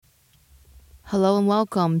Hello and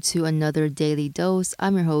welcome to another daily dose.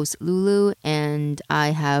 I'm your host, LuLu, and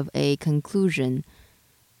I have a conclusion.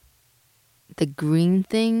 The green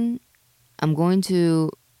thing, I'm going to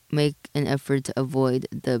make an effort to avoid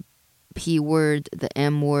the P word, the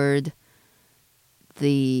M word,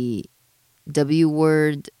 the W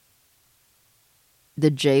word,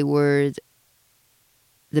 the J word,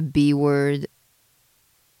 the B word.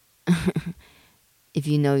 If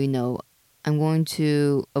you know, you know. I'm going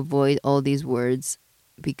to avoid all these words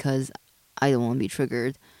because I don't want to be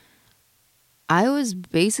triggered. I was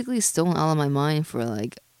basically stolen out of my mind for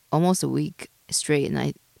like almost a week straight, and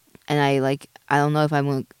I don't know if I'm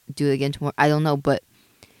gonna do it again tomorrow. I don't know, but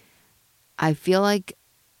I feel like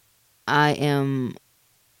I am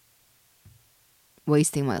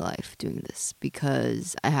wasting my life doing this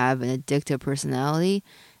because I have an addictive personality,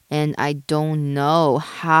 and I don't know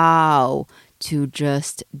how to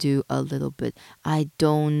just do a little bit. I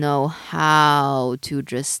don't know how to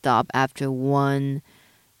just stop after one,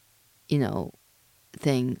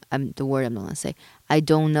 thing. The word I'm not gonna say. I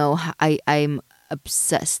don't know. I'm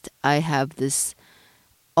obsessed. I have this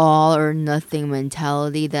all or nothing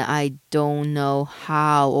mentality that I don't know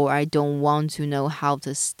how, or I don't want to know how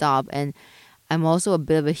to stop. And I'm also a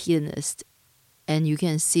bit of a hedonist, and you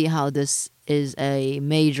can see how this is a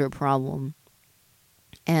major problem.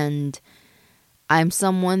 And I'm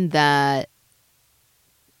someone that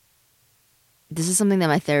this is something that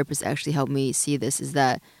my therapist actually helped me see. This is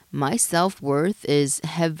that my self-worth is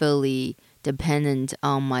heavily dependent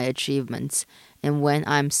on my achievements, and when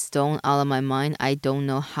I'm stoned out of my mind, I don't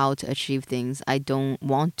know how to achieve things. I don't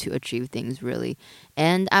want to achieve things, really.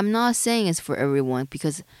 And I'm not saying it's for everyone,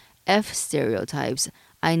 because F stereotypes.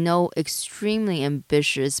 I know extremely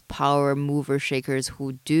ambitious power mover shakers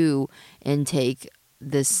who do intake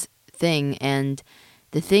this thing, and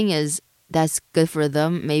the thing is, that's good for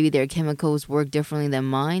them. Maybe their chemicals work differently than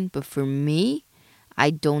mine, but for me, I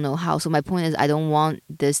don't know how. So my point is, I don't want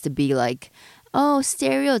this to be like, oh,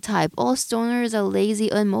 stereotype, all stoners are lazy,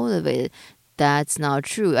 unmotivated. That's not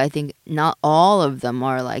true. I think not all of them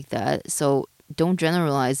are like that. So don't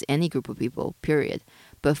generalize any group of people, period.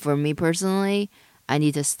 But for me personally, I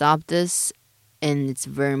need to stop this, and it's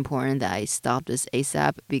very important that I stop this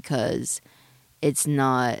ASAP because it's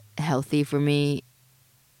not healthy for me.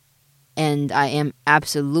 And I am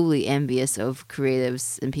absolutely envious of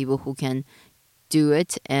creatives and people who can do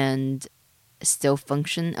it and still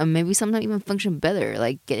function, or maybe sometimes even function better,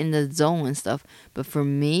 like get in the zone and stuff. But for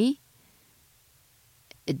me,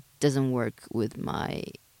 it doesn't work with my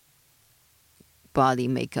body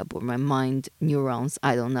makeup or my mind neurons.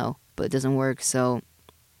 I don't know, but it doesn't work. So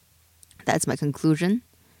that's my conclusion.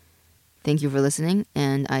 Thank you for listening,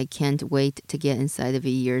 and I can't wait to get inside of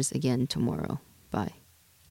your ears again tomorrow. Bye.